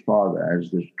see his father as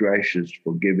this gracious,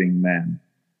 forgiving man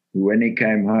who, when he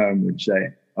came home, would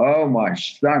say, "Oh, my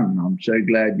son, I'm so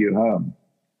glad you're home."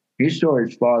 He saw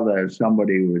his father as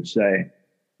somebody who would say,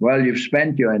 "Well, you've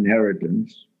spent your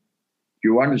inheritance. If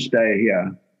you want to stay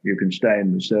here, you can stay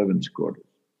in the servants' quarters.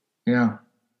 Yeah.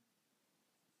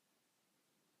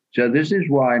 So this is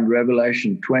why in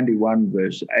Revelation 21,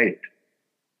 verse 8,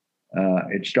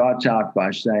 it starts out by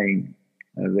saying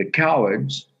the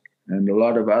cowards and a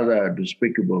lot of other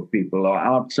despicable people are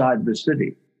outside the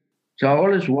city. So I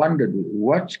always wondered,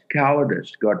 what's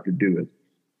cowardice got to do with it?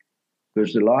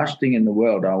 Because the last thing in the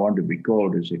world I want to be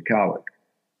called is a coward.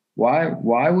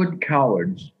 Why would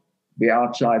cowards be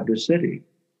outside the city?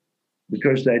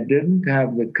 Because they didn't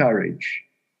have the courage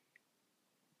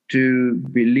to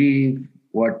believe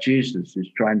what Jesus is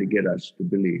trying to get us to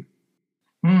believe.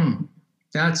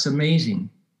 That's amazing.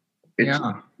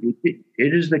 It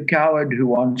is the coward who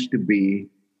wants to be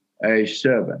a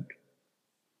servant,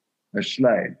 a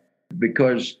slave,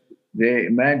 because their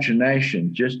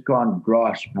imagination just can't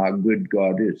grasp how good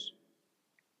God is.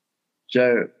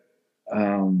 So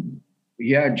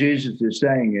here Jesus is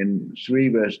saying in 3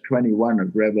 verse 21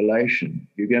 of Revelation,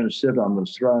 you're going to sit on the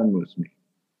throne with me.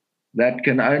 That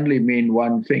can only mean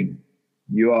one thing.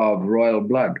 You are of royal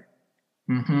blood.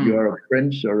 Mm-hmm. You're a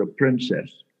prince or a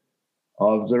princess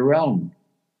of the realm.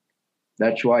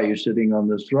 That's why you're sitting on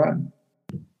the throne.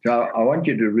 So I want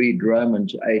you to read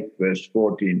Romans 8, verse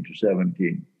 14 to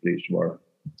 17, please, Warren.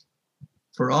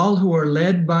 For all who are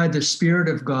led by the Spirit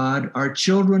of God are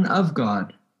children of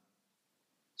God.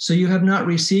 So you have not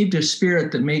received a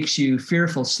spirit that makes you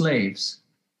fearful slaves.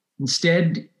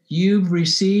 Instead, you've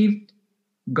received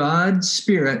God's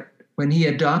Spirit when he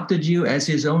adopted you as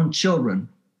his own children.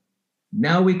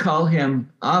 Now we call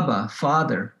him Abba,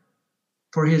 Father,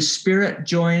 for his Spirit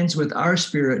joins with our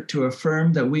spirit to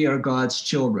affirm that we are God's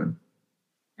children.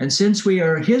 And since we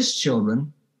are his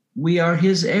children, we are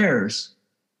his heirs.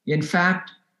 In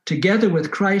fact, together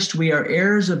with Christ, we are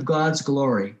heirs of God's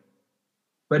glory.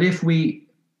 But if we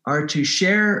are to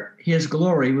share his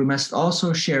glory, we must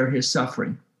also share his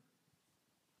suffering.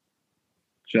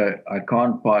 So I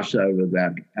can't pass over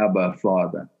that, Abba,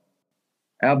 Father.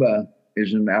 Abba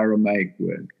is an Aramaic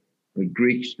word. The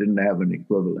Greeks didn't have an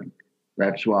equivalent.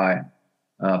 That's why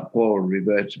Paul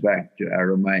reverts back to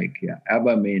Aramaic here.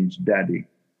 Abba means daddy.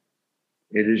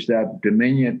 It is that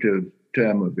diminutive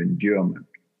term of endearment.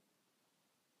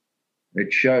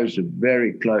 It shows a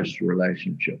very close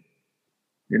relationship.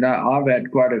 You know, I've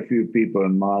had quite a few people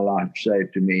in my life say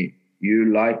to me,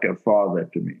 "You like a father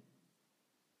to me."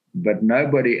 But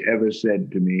nobody ever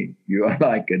said to me, "You are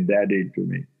like a daddy to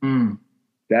me."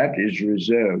 That is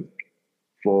reserved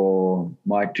for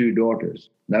my two daughters.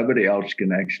 Nobody else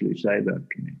can actually say that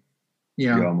to me.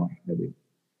 Yeah. You are my daddy.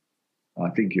 I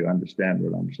think you understand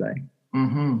what I'm saying.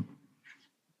 Mm-hmm.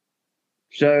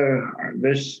 So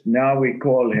now we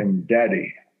call him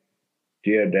Daddy,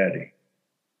 dear Daddy.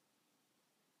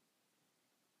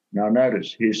 Now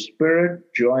notice, his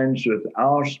spirit joins with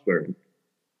our spirit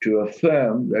to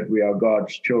affirm that we are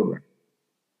God's children.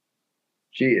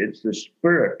 See, it's the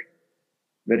spirit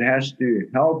that has to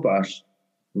help us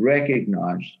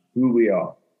recognize who we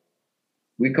are.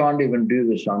 We can't even do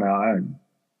this on our own.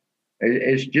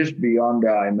 It's just beyond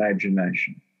our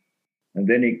imagination. And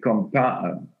then he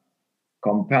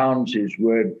compounds his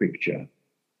word picture.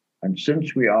 And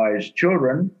since we are his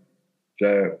children,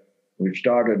 so we've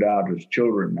started out as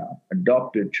children now,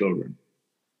 adopted children,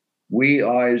 we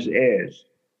are his heirs.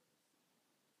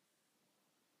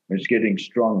 It's getting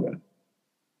stronger.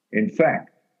 In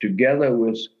fact, together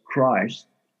with Christ,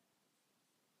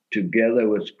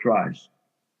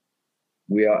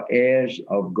 we are heirs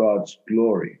of God's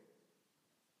glory.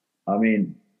 I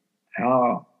mean,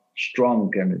 how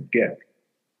strong can it get?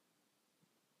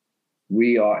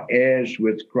 We are heirs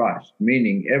with Christ,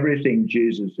 meaning everything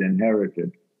Jesus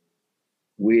inherited,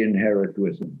 we inherit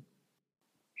with him.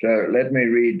 So let me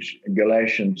read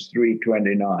Galatians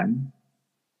 3:29.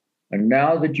 And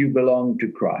now that you belong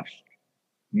to Christ,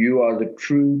 you are the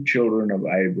true children of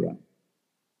Abraham.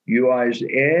 You are his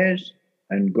heirs,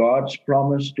 and God's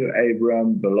promise to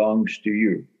Abraham belongs to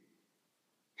you.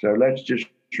 So let's just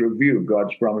review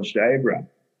God's promise to Abraham.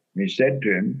 He said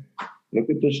to him, look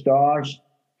at the stars,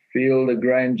 feel the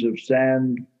grains of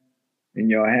sand in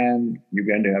your hand. You're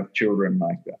going to have children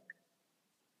like that.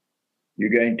 You're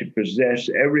going to possess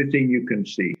everything you can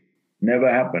see. Never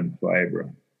happened for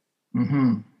Abraham.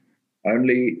 Mm-hmm.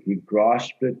 Only he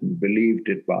grasped it and believed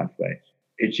it by faith.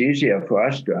 It's easier for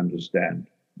us to understand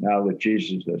now that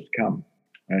Jesus has come.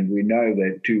 And we know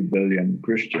there are 2 billion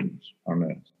Christians on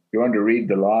earth. You want to read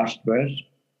the last verse?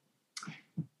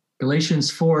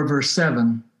 Galatians 4, verse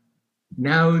 7.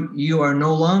 Now you are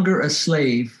no longer a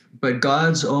slave, but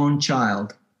God's own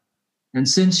child. And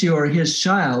since you are his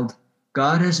child,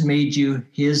 God has made you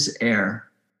his heir.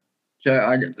 So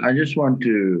I just want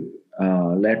to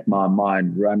let my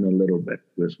mind run a little bit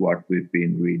with what we've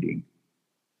been reading.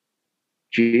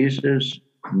 Jesus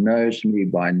knows me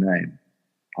by name.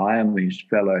 I am his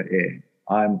fellow heir.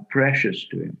 I am precious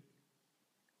to him.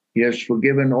 He has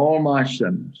forgiven all my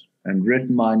sins and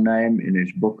written my name in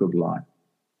his book of life.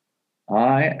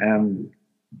 I am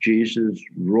Jesus'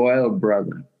 royal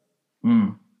brother.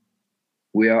 Mm.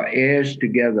 We are heirs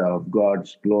together of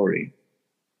God's glory.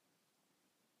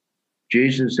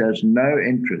 Jesus has no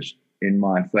interest in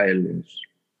my failures.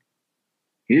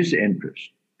 His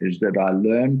interest is that I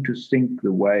learn to think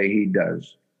the way he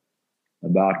does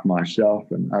about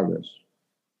myself and others.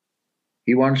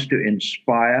 He wants to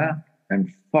inspire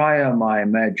and fire my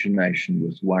imagination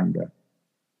with wonder.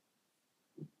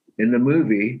 In the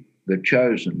movie, The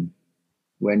Chosen,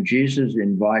 when Jesus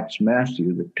invites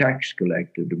Matthew, the tax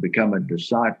collector, to become a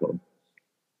disciple,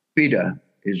 Peter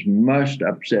is most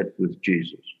upset with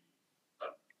Jesus.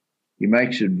 He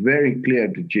makes it very clear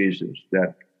to Jesus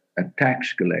that a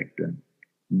tax collector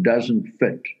doesn't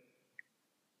fit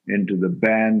into the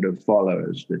band of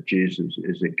followers that Jesus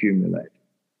is accumulating.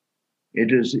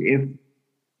 It is if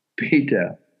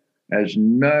Peter has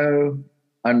no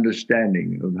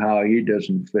understanding of how he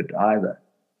doesn't fit either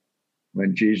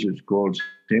when Jesus calls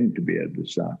him to be a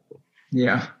disciple.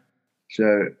 Yeah.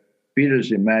 So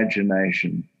Peter's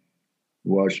imagination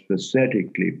was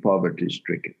pathetically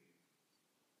poverty-stricken.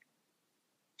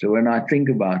 So when I think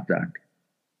about that,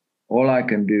 all I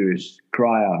can do is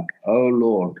cry out, "Oh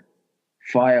Lord,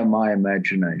 fire my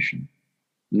imagination.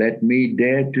 Let me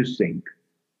dare to think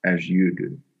as you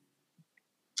do."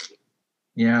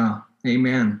 Yeah.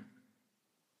 Amen.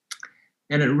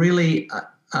 And it really,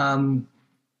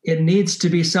 it needs to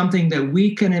be something that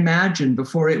we can imagine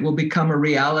before it will become a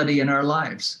reality in our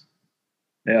lives.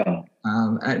 Yeah.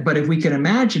 But if we can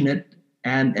imagine it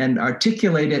and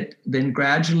articulate it, then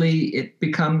gradually it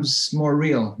becomes more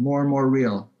real, more and more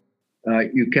real.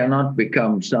 You cannot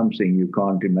become something you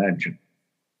can't imagine.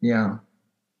 Yeah.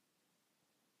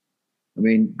 I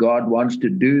mean, God wants to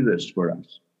do this for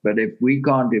us, but if we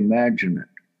can't imagine it,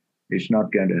 it's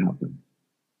not going to happen.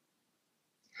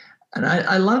 And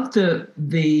I love the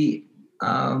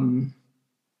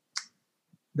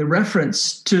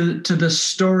reference to the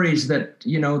stories that,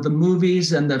 the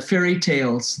movies and the fairy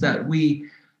tales that we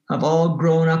have all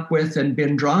grown up with and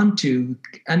been drawn to,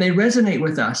 and they resonate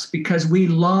with us because we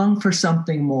long for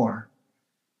something more.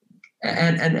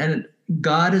 And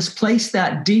God has placed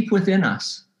that deep within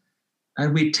us.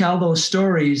 And we tell those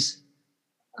stories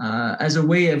as a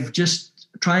way of just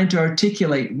trying to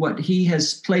articulate what he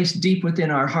has placed deep within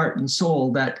our heart and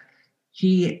soul, that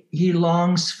he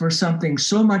longs for something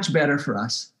so much better for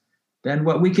us than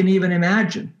what we can even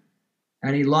imagine.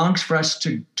 And he longs for us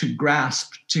to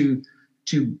grasp, to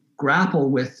grapple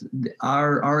with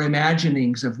our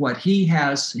imaginings of what he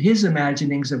has, his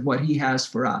imaginings of what he has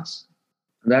for us.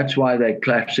 That's why they're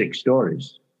classic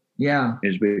stories. Yeah.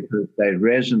 Is because they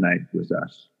resonate with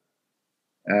us.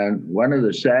 And one of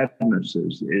the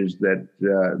sadnesses is that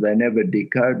they never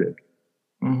decoded.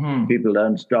 Mm-hmm. People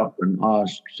don't stop and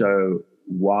ask, so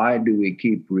why do we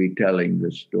keep retelling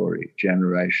this story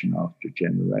generation after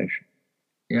generation?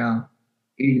 Yeah.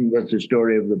 Even with the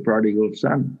story of the prodigal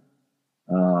son,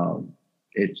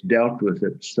 it's dealt with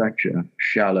at such a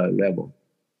shallow level.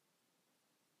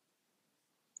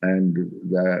 And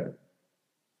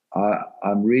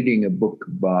I'm reading a book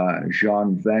by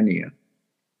Jean Vanier,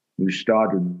 who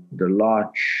started the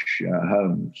L'Arche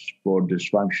homes for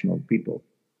dysfunctional people.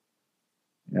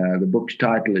 The book's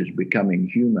title is Becoming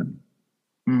Human.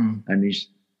 Mm. And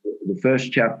the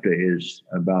first chapter is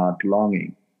about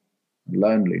longing,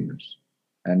 loneliness.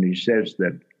 And he says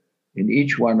that in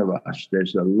each one of us,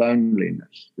 there's a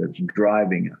loneliness that's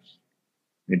driving us.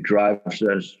 It drives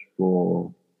us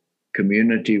for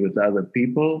community with other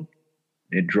people.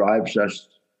 It drives us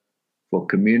for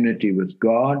community with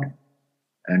God.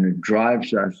 And it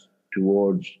drives us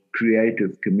towards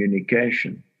creative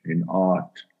communication in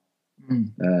art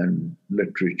and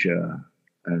literature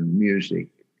and music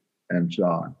and so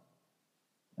on.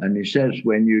 And he says,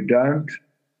 when you don't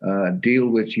deal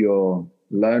with your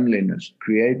loneliness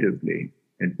creatively,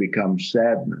 it becomes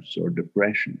sadness or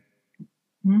depression.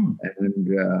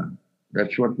 And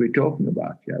that's what we're talking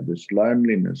about here, this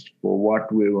loneliness for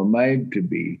what we were made to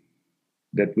be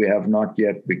that we have not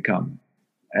yet become.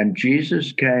 And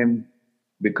Jesus came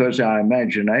because our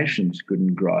imaginations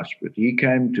couldn't grasp it. He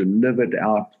came to live it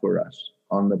out for us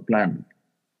on the planet,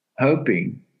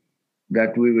 hoping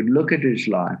that we would look at his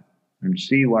life and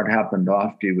see what happened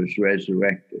after he was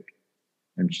resurrected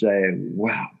and say,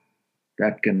 wow,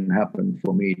 that can happen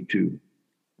for me too.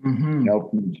 Mm-hmm.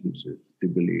 Help me, Jesus, to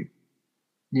believe.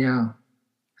 Yeah.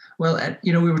 Well,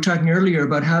 we were talking earlier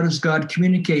about how does God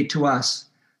communicate to us,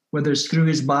 whether it's through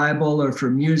his Bible or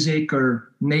through music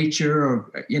or nature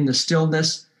or in the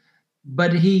stillness.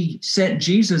 But he sent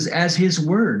Jesus as his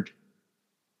word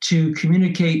to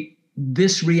communicate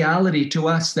this reality to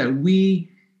us,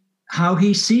 how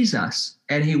he sees us.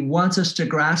 And he wants us to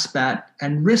grasp that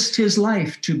and risk his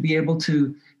life to be able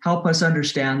to help us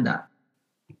understand that.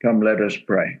 Come, let us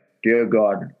pray. Dear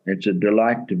God, it's a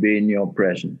delight to be in your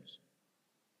presence.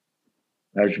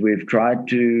 As we've tried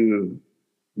to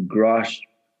grasp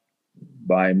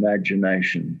by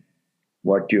imagination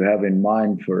what you have in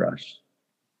mind for us,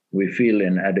 we feel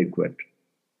inadequate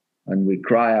and we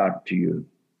cry out to you.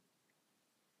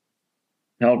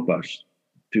 Help us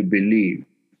to believe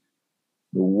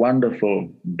the wonderful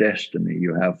destiny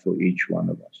you have for each one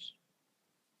of us.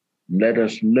 Let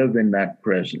us live in that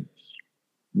presence,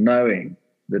 knowing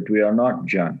that we are not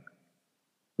junk,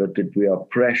 but that we are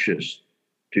precious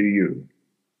to you,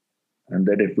 and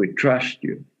that if we trust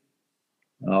you,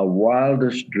 our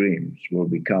wildest dreams will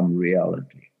become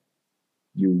reality.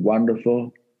 You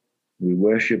wonderful, we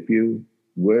worship you.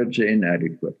 Words are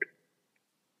inadequate.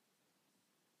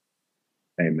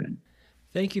 Amen.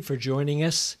 Thank you for joining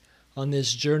us on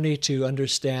this journey to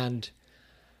understand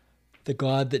the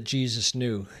God that Jesus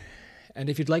knew. And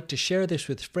if you'd like to share this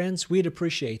with friends, we'd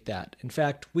appreciate that. In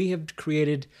fact, we have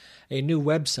created a new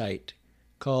website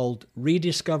called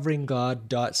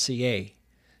rediscoveringgod.ca.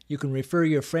 You can refer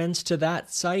your friends to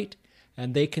that site,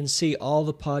 and they can see all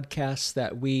the podcasts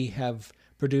that we have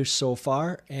produced so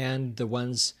far, and the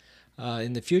ones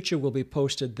in the future will be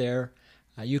posted there.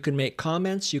 You can make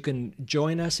comments. You can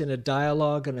join us in a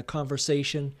dialogue and a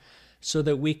conversation so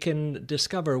that we can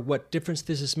discover what difference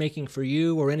this is making for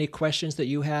you, or any questions that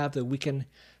you have that we can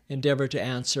endeavor to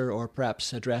answer or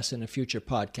perhaps address in a future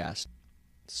podcast.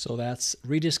 So that's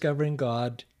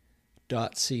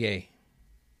rediscoveringgod.ca.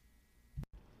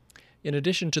 In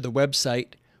addition to the website,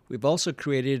 we've also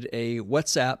created a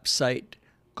WhatsApp site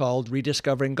called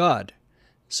Rediscovering God.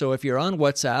 So if you're on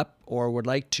WhatsApp or would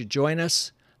like to join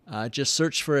us, just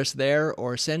search for us there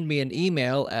or send me an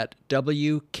email at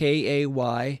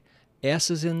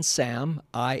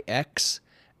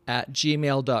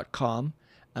wkaySamIX@gmail.com,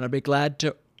 and I'll be glad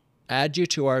to add you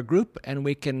to our group and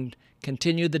we can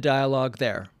continue the dialogue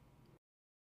there.